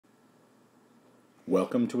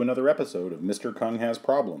Welcome to another episode of Mr. Kung Has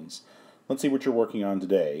Problems. Let's see what you're working on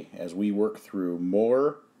today as we work through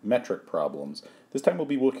more metric problems. This time we'll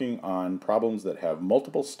be working on problems that have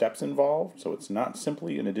multiple steps involved, so it's not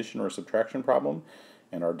simply an addition or subtraction problem,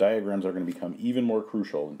 and our diagrams are going to become even more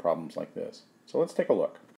crucial in problems like this. So let's take a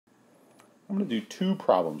look. I'm going to do two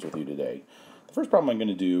problems with you today. The first problem I'm going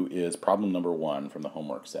to do is problem number 1 from the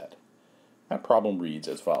homework set. That problem reads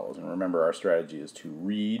as follows, and remember our strategy is to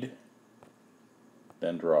read,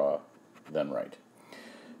 then draw, then write.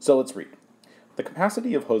 So let's read. The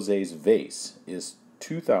capacity of Jose's vase is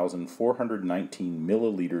 2,419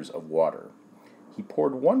 milliliters of water. He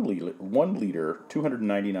poured 1 liter,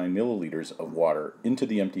 299 milliliters of water into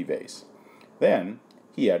the empty vase. Then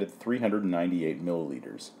he added 398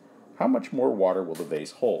 milliliters. How much more water will the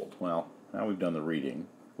vase hold? Well, now we've done the reading.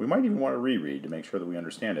 We might even want to reread to make sure that we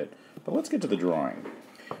understand it, but let's get to the drawing.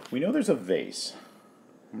 We know there's a vase.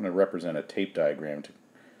 I'm going to represent a tape diagram to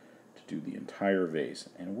do the entire vase,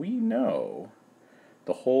 and we know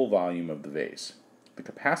the whole volume of the vase. The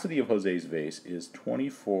capacity of Jose's vase is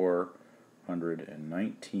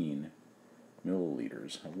 2,419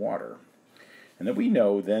 milliliters of water. And then we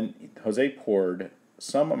know then Jose poured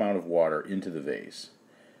some amount of water into the vase,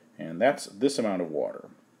 and that's this amount of water,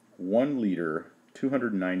 1 liter,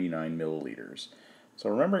 299 milliliters. So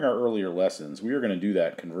remembering our earlier lessons, we are going to do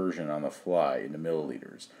that conversion on the fly into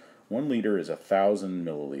milliliters. 1 liter is 1,000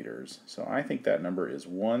 milliliters, so I think that number is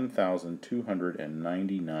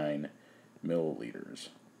 1,299 milliliters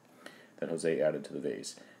that Jose added to the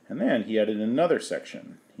vase. And then he added another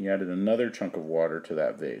section. He added another chunk of water to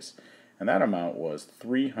that vase, and that amount was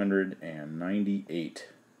 398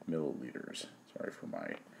 milliliters. Sorry for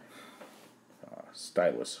my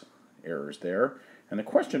stylus errors there. And the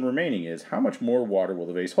question remaining is, how much more water will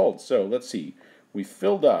the vase hold? So let's see. We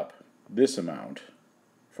filled up this amount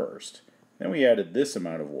first. Then we added this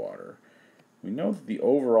amount of water. We know that the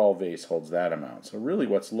overall vase holds that amount. So really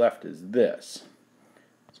what's left is this.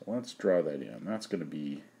 So let's draw that in. That's going to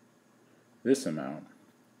be this amount.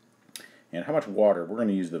 And how much water? We're going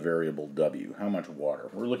to use the variable W. How much water?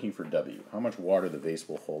 We're looking for W. How much water the vase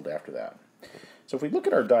will hold after that. So if we look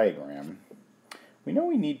at our diagram, we know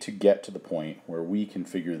we need to get to the point where we can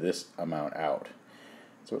figure this amount out.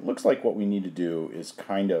 So it looks like what we need to do is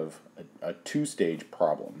kind of a two-stage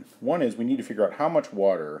problem. One is we need to figure out how much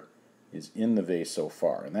water is in the vase so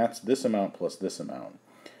far, and that's this amount plus this amount.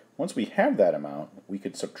 Once we have that amount, we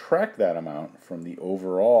could subtract that amount from the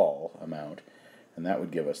overall amount, and that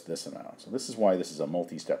would give us this amount. So this is why this is a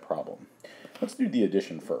multi-step problem. Let's do the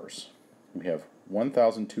addition first. We have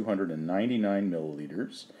 1,299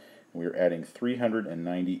 milliliters. We're adding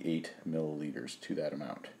 398 milliliters to that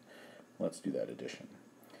amount. Let's do that addition.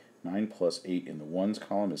 9 plus 8 in the ones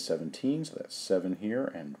column is 17, so that's 7 here,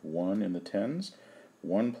 and 1 in the tens.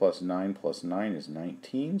 1 plus 9 is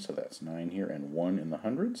 19, so that's 9 here, and 1 in the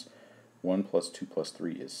hundreds. 1 plus 2 plus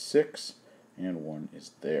 3 is 6, and 1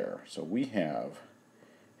 is there. So we have,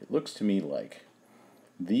 it looks to me like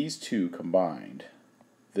these two combined,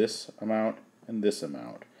 this amount and this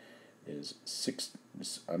amount, is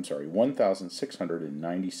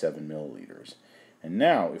 1,697 milliliters. And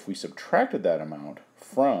now, if we subtracted that amount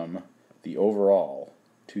from the overall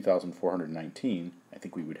 2,419, I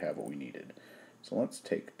think we would have what we needed. So let's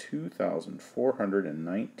take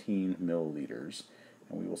 2,419 milliliters,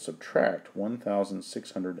 and we will subtract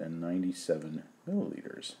 1,697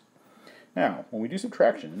 milliliters. Now, when we do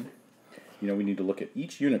subtraction, we need to look at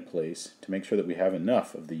each unit place to make sure that we have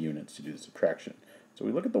enough of the units to do the subtraction. So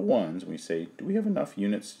we look at the ones and we say, do we have enough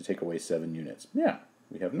units to take away 7 units? Yeah,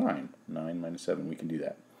 we have 9. 9 minus 7, we can do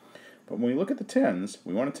that. But when we look at the tens,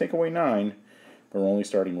 we want to take away 9, but we're only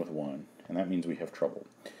starting with 1, and that means we have trouble.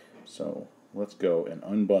 So let's go and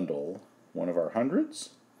unbundle one of our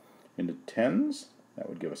hundreds into tens. That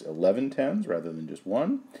would give us 11 tens rather than just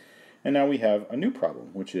 1. And now we have a new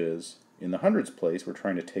problem, which is in the hundreds place, we're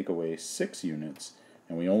trying to take away 6 units,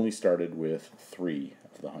 and we only started with 3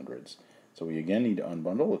 of the hundreds. So we again need to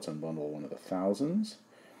unbundle. Let's unbundle one of the thousands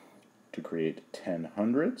to create 10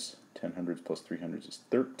 hundreds. 10 hundreds plus 3 hundreds is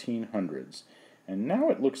 13 hundreds. And now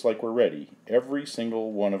it looks like we're ready. Every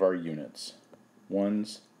single one of our units,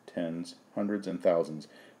 ones, tens, hundreds, and thousands,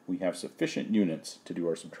 we have sufficient units to do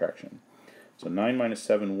our subtraction. So 9 minus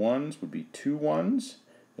 7 ones would be 2 ones.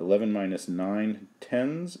 11 minus 9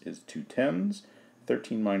 tens is 2 tens.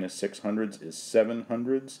 13 minus 6 hundreds is 7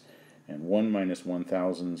 hundreds. And 1 minus 1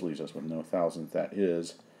 thousands leaves us with no thousands. That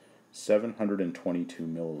is 722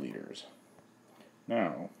 milliliters.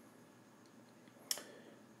 Now,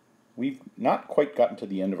 we've not quite gotten to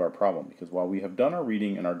the end of our problem, because while we have done our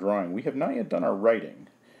reading and our drawing, we have not yet done our writing.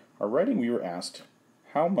 Our writing, we were asked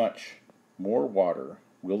how much more water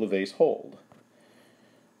will the vase hold?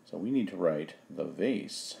 So we need to write the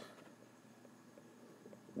vase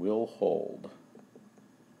will hold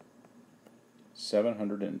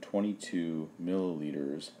 722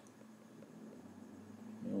 milliliters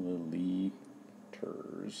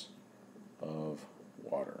of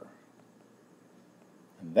water.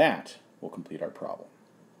 And that will complete our problem.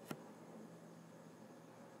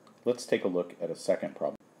 Let's take a look at a second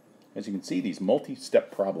problem. As you can see, these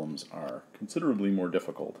multi-step problems are considerably more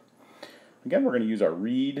difficult. Again, we're going to use our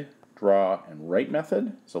read, draw, and write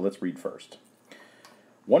method. So let's read first.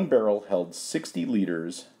 One barrel held 60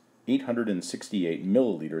 liters, 868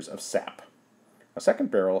 milliliters of sap. A second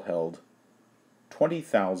barrel held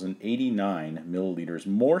 20,089 milliliters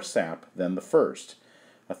more sap than the first.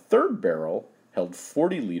 A third barrel held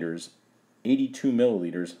 40 liters, 82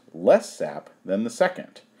 milliliters less sap than the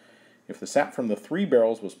second. If the sap from the three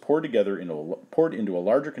barrels was poured into a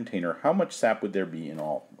larger container, how much sap would there be in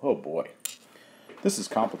all? Oh boy, this is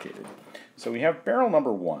complicated. So we have barrel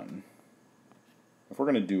number one. If we're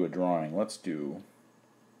going to do a drawing, let's do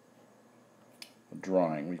a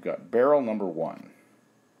drawing. We've got barrel number one.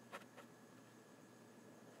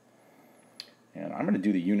 And I'm going to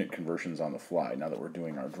do the unit conversions on the fly now that we're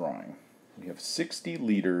doing our drawing. We have 60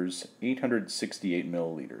 liters, 868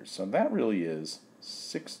 milliliters. So that really is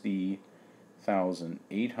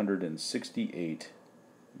 60,868.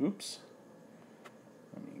 Oops.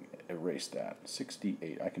 Let me erase that.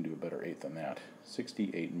 68. I can do a better 8 than that.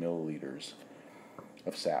 68 milliliters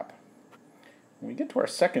of sap. When we get to our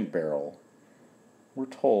second barrel, we're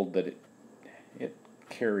told that it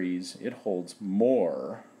holds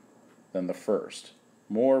more than the first.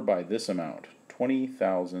 More by this amount.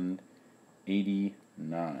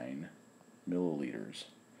 20,089 milliliters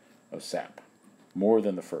of sap. More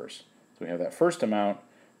than the first. So we have that first amount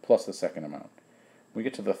plus the second amount. When we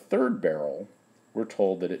get to the third barrel, we're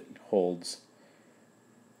told that it holds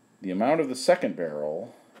the amount of the second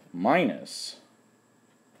barrel minus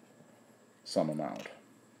some amount.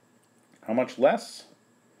 How much less?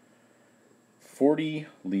 40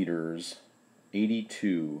 liters,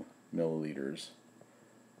 82 milliliters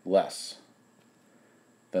less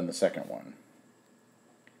than the second one.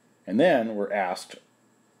 And then we're asked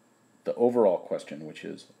the overall question, which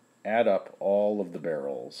is add up all of the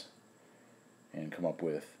barrels and come up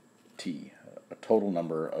with T, a total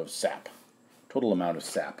number of sap, total amount of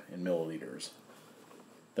sap in milliliters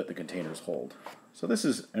that the containers hold. So this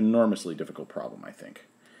is an enormously difficult problem, I think.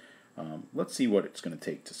 Let's see what it's going to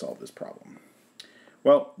take to solve this problem.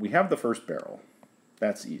 Well, we have the first barrel.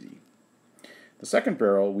 That's easy. The second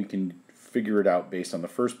barrel, we can figure it out based on the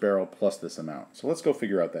first barrel plus this amount. So let's go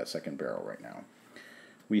figure out that second barrel right now.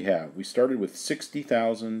 We started with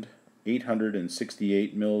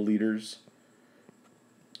 60,868 milliliters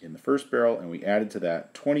in the first barrel, and we added to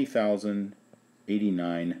that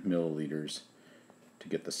 20,089 milliliters to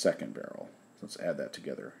get the second barrel. Let's add that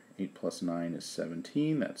together. 8 plus 9 is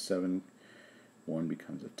 17. That's 7. 1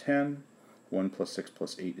 becomes a 10. 1 plus 6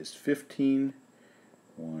 plus 8 is 15.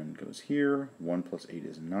 1 goes here. 1 plus 8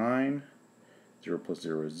 is 9. 0 plus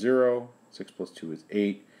 0 is 0. 6 plus 2 is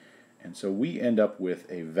 8. And so we end up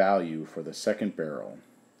with a value for the second barrel.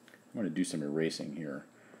 I'm going to do some erasing here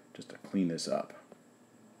just to clean this up.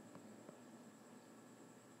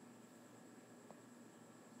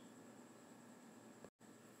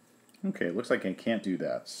 Okay, looks like I can't do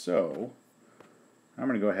that. So I'm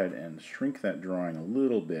going to go ahead and shrink that drawing a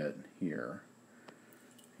little bit here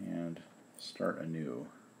and start a new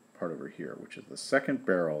part over here, which is the second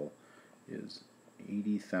barrel is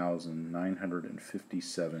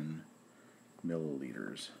 80,957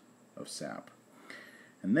 milliliters of sap.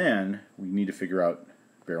 And then we need to figure out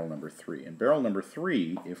barrel number 3. And barrel number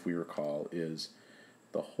 3, if we recall, is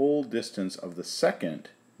the whole distance of the second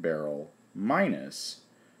barrel minus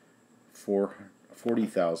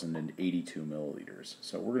 40,082 milliliters.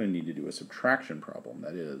 So we're going to need to do a subtraction problem.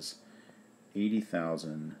 That is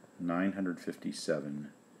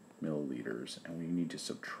 80,957 milliliters, and we need to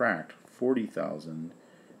subtract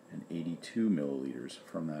 40,082 milliliters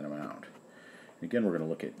from that amount. And again, we're going to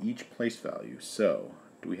look at each place value. So,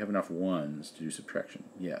 do we have enough ones to do subtraction?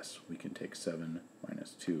 Yes, we can take 7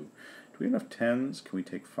 minus 2. Do we have enough tens? Can we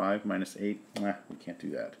take 5 minus 8? Nah, we can't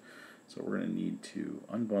do that. So we're going to need to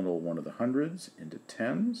unbundle one of the hundreds into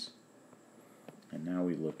tens. And now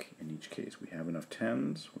we look in each case. We have enough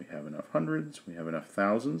tens, we have enough hundreds, we have enough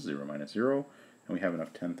thousands, 0 minus 0, and we have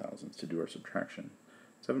enough 10,000s to do our subtraction.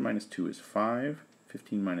 7 minus 2 is 5,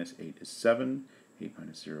 15 minus 8 is 7, 8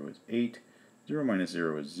 minus 0 is 8, 0 minus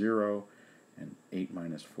 0 is 0, and 8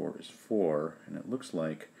 minus 4 is 4, and it looks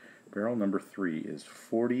like barrel number 3 is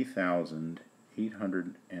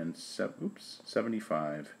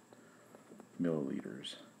 40,875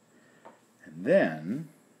 milliliters. And then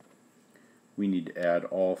we need to add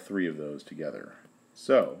all 3 of those together.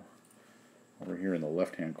 So over here in the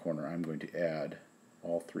left-hand corner, I'm going to add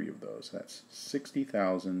all 3 of those. That's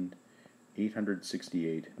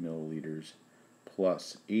 60,868 milliliters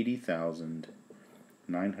plus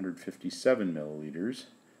 80,957 milliliters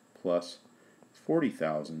plus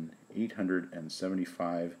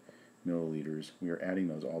 40,875 milliliters. We are adding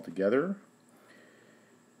those all together.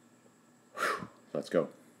 Whew. Let's go.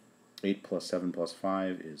 8 plus 7 plus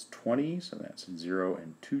 5 is 20, so that's 0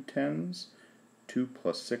 and 2 tenths. 2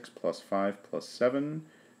 plus 6 plus 5 plus 7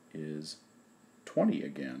 is 20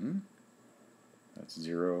 again. That's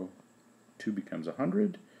 0. 2 becomes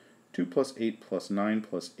 100. 2 plus 8 plus 9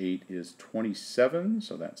 plus 8 is 27,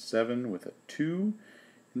 so that's 7 with a 2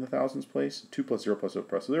 in the thousands place. 2 plus 0 plus 0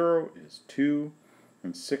 plus 0 is 2.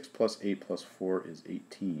 And 6 plus 8 plus 4 is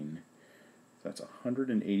 18. That's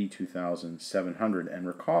 182,700. And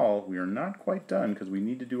recall, we are not quite done because we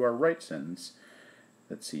need to do our right sentence.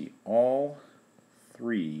 Let's see, all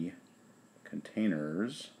 3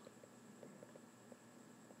 containers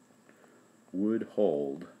would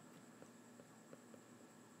hold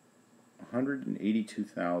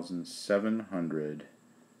 182,700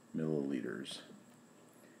 milliliters.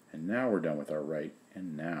 And now we're done with our right,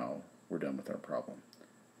 and now we're done with our problem.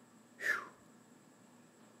 Whew.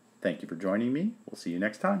 Thank you for joining me. We'll see you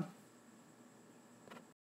next time.